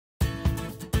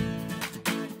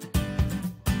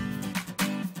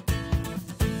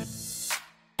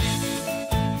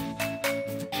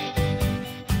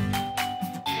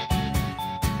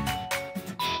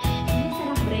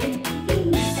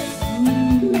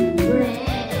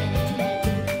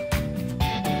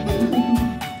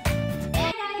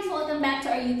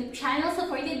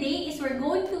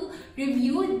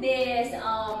review this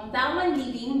Baumann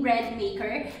Living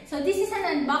Breadmaker. So this is an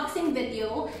unboxing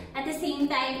video. At the same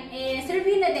time is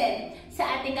review na din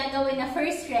sa ating gagawin na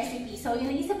first recipe. So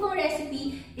yung isa pong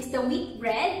recipe is the wheat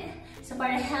bread. So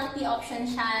para healthy option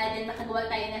siya, then makagawa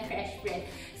tayo ng fresh bread.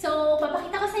 So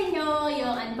papakita ko sa inyo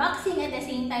yung unboxing at the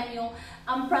same time yung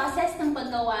process ng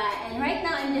paggawa. And right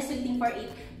now, I'm just waiting for it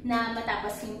na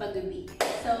matapos yung pag-bake.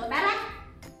 So tara!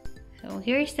 So,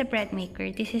 here's the bread maker.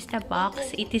 This is the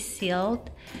box. It is sealed.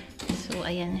 So,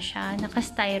 ayan siya.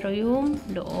 Naka-styro yung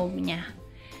loob niya.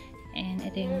 And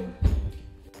ito yung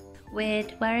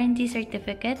with warranty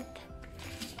certificate.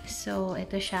 So,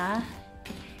 ito siya.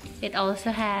 It also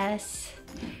has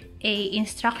a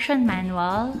instruction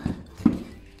manual.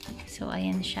 So,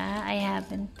 ayan siya. I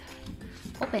haven't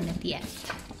opened it yet.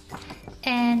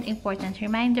 And important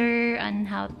reminder on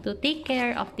how to take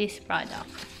care of this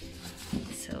product.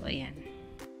 So, ayan.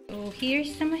 So,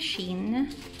 here's the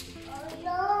machine.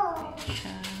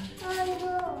 Siya.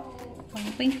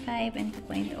 1.5 and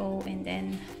 2.0. And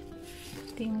then,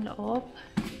 ito yung loob.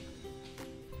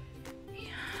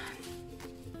 Ayan.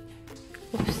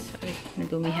 Oops, sorry.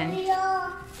 Nadumihan.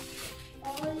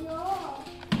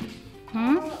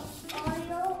 Hmm?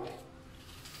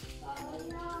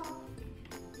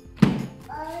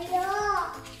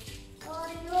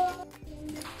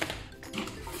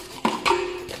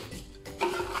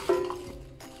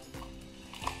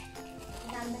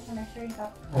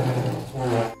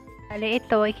 Bale,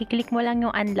 ito, i-click mo lang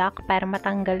yung unlock para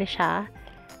matanggal siya.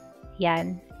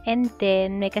 Yan. And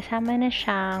then, may kasama na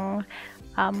siyang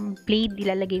blade,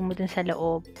 ilalagay mo dun sa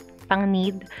loob. Pang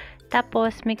knead.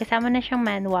 Tapos, may kasama na siyang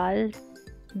manual.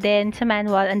 Then, sa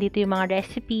manual, andito yung mga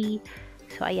recipe.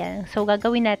 So, ayan. So,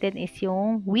 gagawin natin is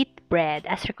yung wheat bread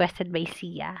as requested by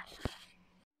Sia.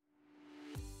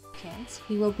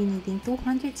 We will be needing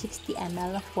 260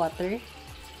 ml of water,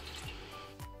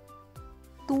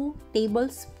 2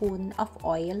 tablespoons of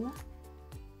oil,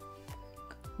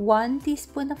 1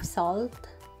 teaspoon of salt,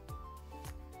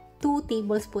 2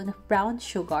 tablespoons of brown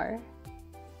sugar,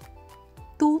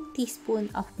 2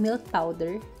 teaspoons of milk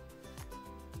powder,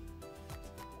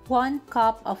 1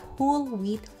 cup of whole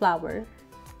wheat flour,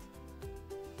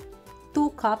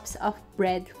 2 cups of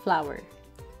bread flour,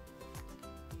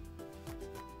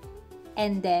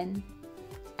 and then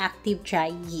active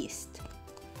dry yeast.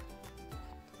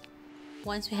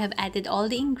 Once we have added all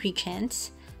the ingredients,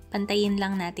 pantayin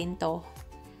lang natin to.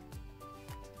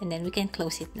 And then we can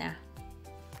close it na.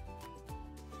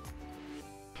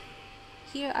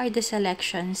 Here are the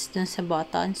selections dun sa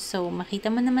buttons. So,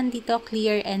 makita mo naman dito,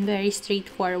 clear and very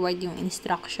straightforward yung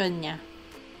instruction niya.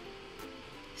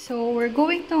 So, we're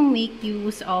going to make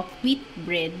use of wheat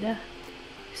bread.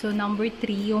 So, number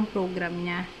 3 yung program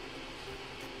niya.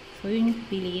 So, yun yung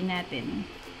piliin natin.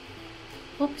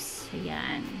 Oops,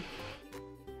 ayan.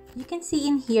 You can see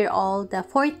in here all the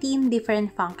 14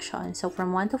 different functions. So,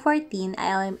 from 1 to 14,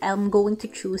 I'm going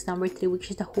to choose number 3, which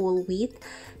is the whole wheat,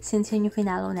 since yun yung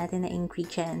finalo natin na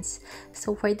ingredients.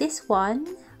 So, for this one,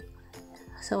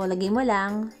 so, lagay mo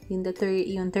lang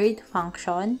yung third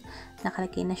function.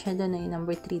 Nakalagay na siya doon, yung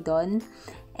number 3 doon.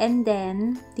 And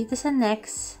then, dito sa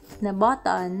next na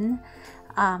button,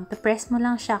 press mo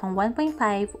lang siya kung 1.5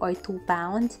 or 2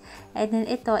 pounds. And then,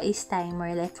 ito is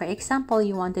timer. Like, for example,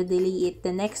 you want to delay it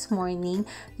the next morning,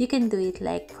 you can do it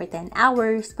like for 10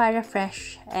 hours para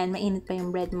fresh and mainit pa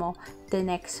yung bread mo the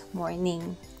next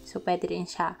morning. So, pwede rin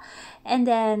siya. And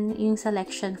then, yung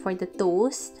selection for the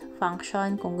toast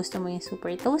function, kung gusto mo yung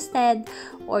super toasted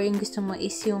or yung gusto mo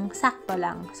is yung sakto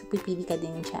lang. So, pipili ka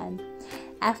din dyan.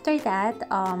 After that,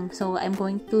 so I'm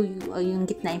going to yung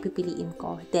gitna yung pipiliin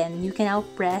ko. Then, you can now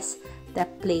press the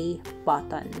play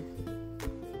button.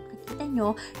 Makikita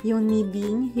nyo, yung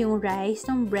kneading, yung rice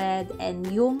ng bread, and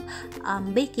yung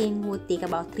baking would take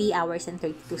about 3 hours and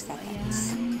 32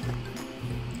 seconds.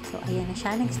 So, ayan na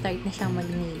siya. Nag-start na siyang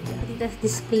mag-knead. Dito sa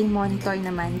display monitor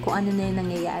naman kung ano na yung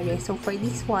nangyayari. So, for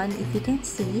this one, if you can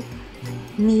see,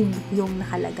 knead yung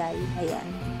nakalagay. Ayan.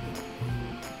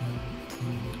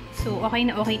 So, okay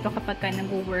na okay to kapag ka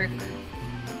nag-work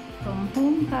from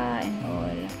home ka and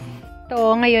all.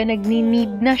 So, ngayon,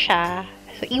 nag-knead na siya.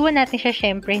 So, iwan natin siya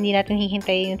syempre. Hindi natin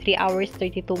hihintayin yung 3 hours,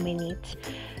 32 minutes.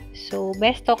 So,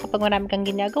 best to kapag marami kang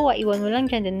ginagawa, iwan mo lang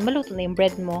dyan, then maluto na yung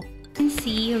bread mo. You can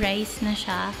see, rice na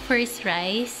siya. First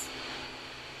rice.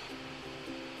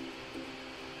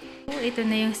 So, ito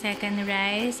na yung second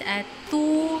rice at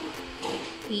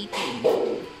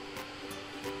 2:18.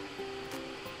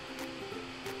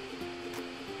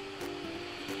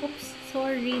 Oops,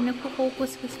 sorry.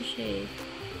 Nagpo-focus kasi siya eh.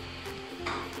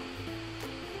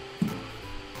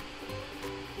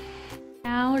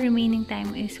 Now, remaining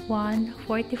time is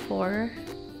 1:44.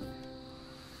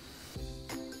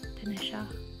 Ito na siya.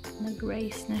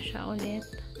 Nag-rise na siya ulit.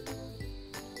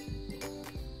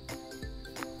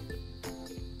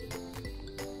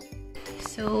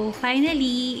 So,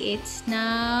 finally, it's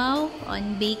now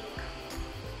on bake.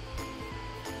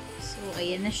 So,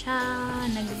 ayan na siya.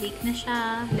 Nag-bake na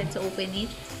siya. Let's open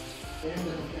it.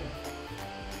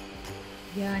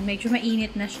 Yan, medyo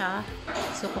mainit na siya.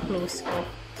 So, ka-close ko.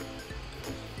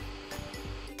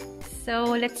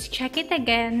 So, let's check it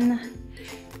again.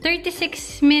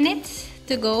 36 minutes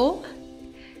to go.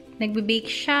 Nagbe-bake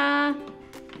siya.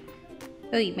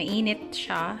 Uy, mainit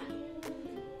siya.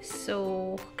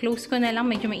 So, close ko na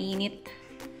lang. Medyo mainit.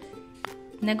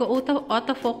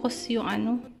 Nag-auto-focus yung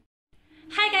ano.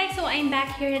 Hi guys! So, I'm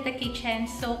back here at the kitchen.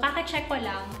 So, kaka-check ko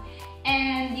lang.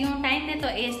 And yung time nito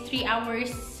is 3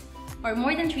 hours or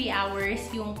more than 3 hours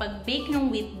yung pag-bake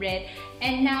ng wheat bread.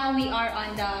 And now, we are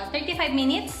on the 35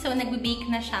 minutes. So, nagbe-bake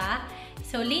na siya.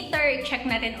 So, later, check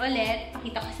natin ulit.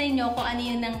 Pakita ko sa inyo kung ano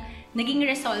yung naging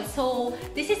result. So,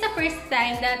 this is the first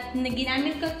time that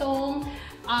ginamit ko tong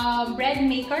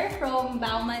Breadmaker from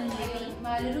Baumann.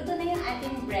 Maluluto na yung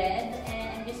ating bread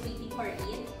and I'm just waiting for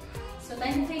it. So,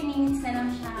 25 minutes na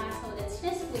lang siya. So, let's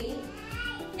just wait.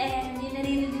 And yung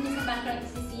narinig din sa background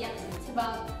is si Siya. It's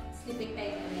about sleeping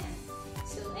time na yan.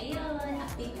 So, ayun.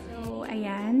 Update na. So,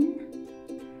 ayan.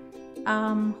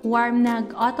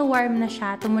 Auto-warm na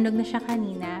siya. Tumunog na siya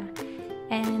kanina.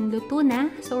 And luto na.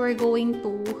 So, we're going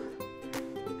to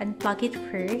unplug it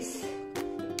first.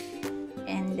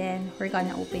 And then, we're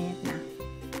gonna open it na.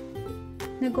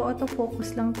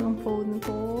 Nag-auto-focus lang tong phone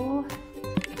ko.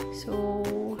 So,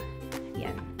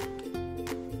 yan.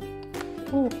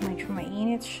 Oh, medyo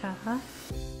mainit siya.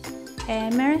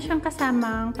 And meron siyang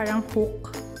kasamang parang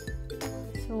hook.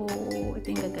 So, ito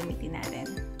yung gagamitin natin.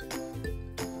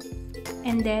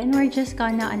 And then, we're just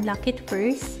gonna unlock it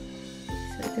first.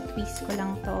 So, ito twist ko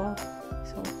lang to.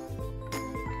 So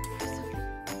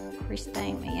first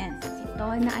time, ayan. Ito,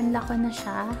 na-unlock ko na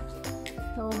siya.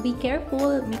 So, be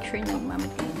careful. Make sure na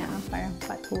gumamit kayo na parang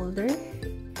pot holder.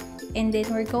 And then,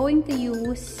 we're going to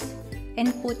use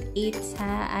and put it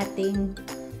sa ating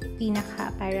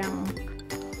pinaka parang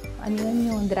ano yun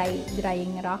yung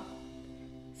drying rack.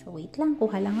 So, wait lang.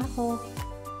 Kuha lang ako.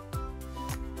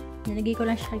 Nalagay ko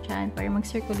lang siya dyan para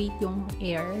mag-circulate yung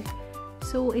air.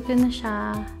 So, ito na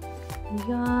siya.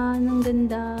 Ayan, ang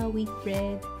ganda. Wheat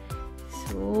bread.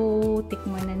 So,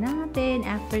 tikman na natin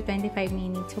after 25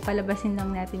 minutes. So, palabasin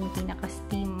lang natin yung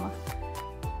pinaka-steam.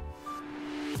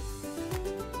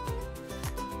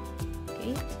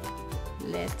 Okay.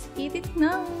 Let's eat it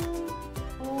now.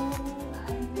 Oh,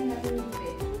 ano na natin yung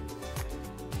bread.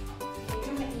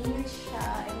 Medyo mainit siya.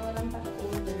 Ay, walang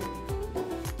pot-holder.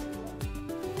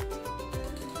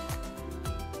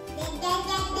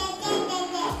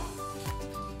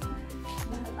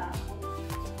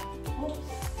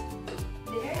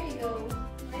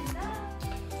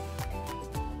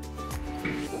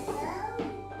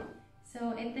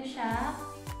 So, ito siya.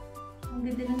 Ang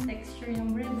ganda ng texture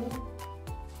ng bread.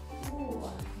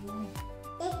 Oh,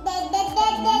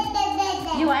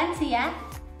 you want, Sia?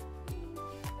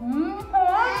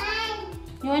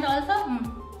 You want also?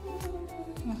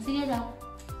 Sige daw.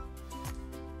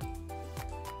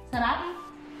 Sarap?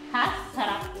 Ha?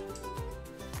 Sarap?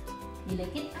 You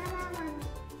like it?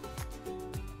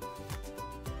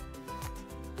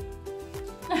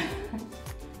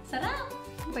 Sarap!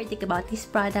 Verdict about this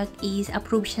product is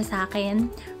approved siya sa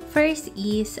akin. First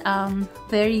is,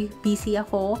 very busy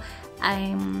ako.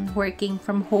 I'm working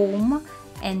from home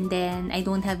and then I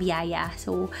don't have yaya.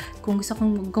 So, kung gusto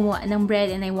kong gumawa ng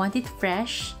bread and I want it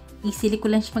fresh, easily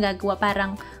ko lang siya magagawa.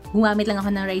 Parang gumamit lang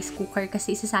ako ng rice cooker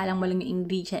kasi isasalang mo lang yung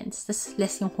ingredients. Tapos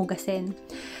less yung hugasin.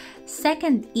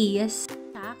 Second is,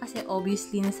 kasi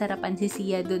obviously nasarapan si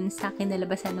Sia dun sa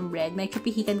kinalabasan ng bread. May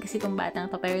kapihikan kasi itong batang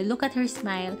to. Pero look at her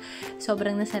smile.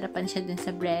 Sobrang nasarapan siya dun sa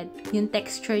bread. Yung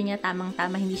texture niya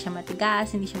tamang-tama. Hindi siya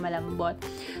matigas, hindi siya malambot.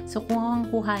 So,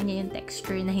 kuha niya yung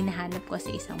texture na hinahanap ko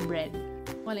sa isang bread.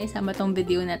 Wala isama tong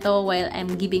video na to while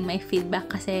I'm giving my feedback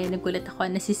kasi nagulat ako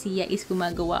na si Sia is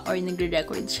gumagawa or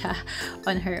nagre-record siya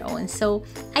on her own. So,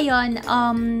 ayun,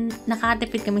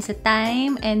 nakatipid kami sa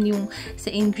time and yung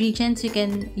sa ingredients, you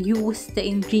can use the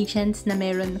ingredients na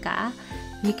meron ka.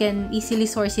 You can easily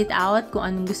source it out kung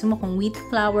anong gusto mo, kung wheat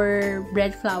flour,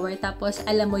 bread flour, tapos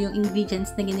alam mo yung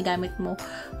ingredients na ginagamit mo.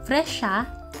 Fresh siya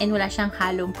and wala siyang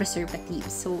halong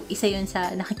preservatives. So, isa yun sa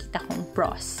nakikita kong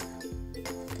pros.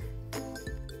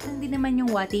 Hindi naman yung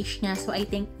wattage niya, so I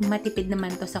think matipid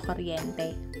naman to sa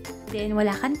kuryente. Then,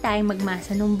 wala kang time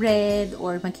magmasa ng bread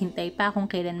or maghintay pa kung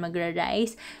kailan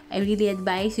magra-rise, I really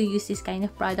advise you use this kind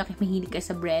of product if mahilig ka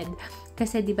sa bread.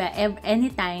 Kasi, di ba,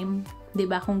 anytime, di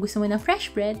ba, kung gusto mo ng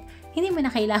fresh bread, hindi mo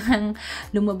na kailangang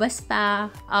lumabas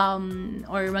pa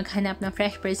or maghanap ng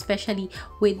fresh bread, especially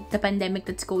with the pandemic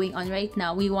that's going on right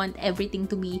now. We want everything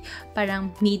to be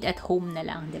parang made at home na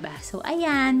lang, di ba? So,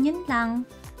 ayan, yun lang.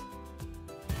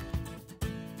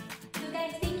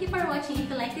 For watching. If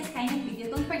you like this kind of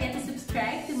video, don't forget to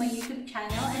subscribe to my YouTube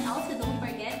channel and also don't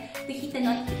forget to hit the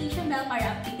notification bell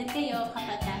para updated kayo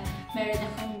kapag meron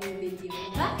akong new video.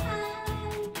 Bye!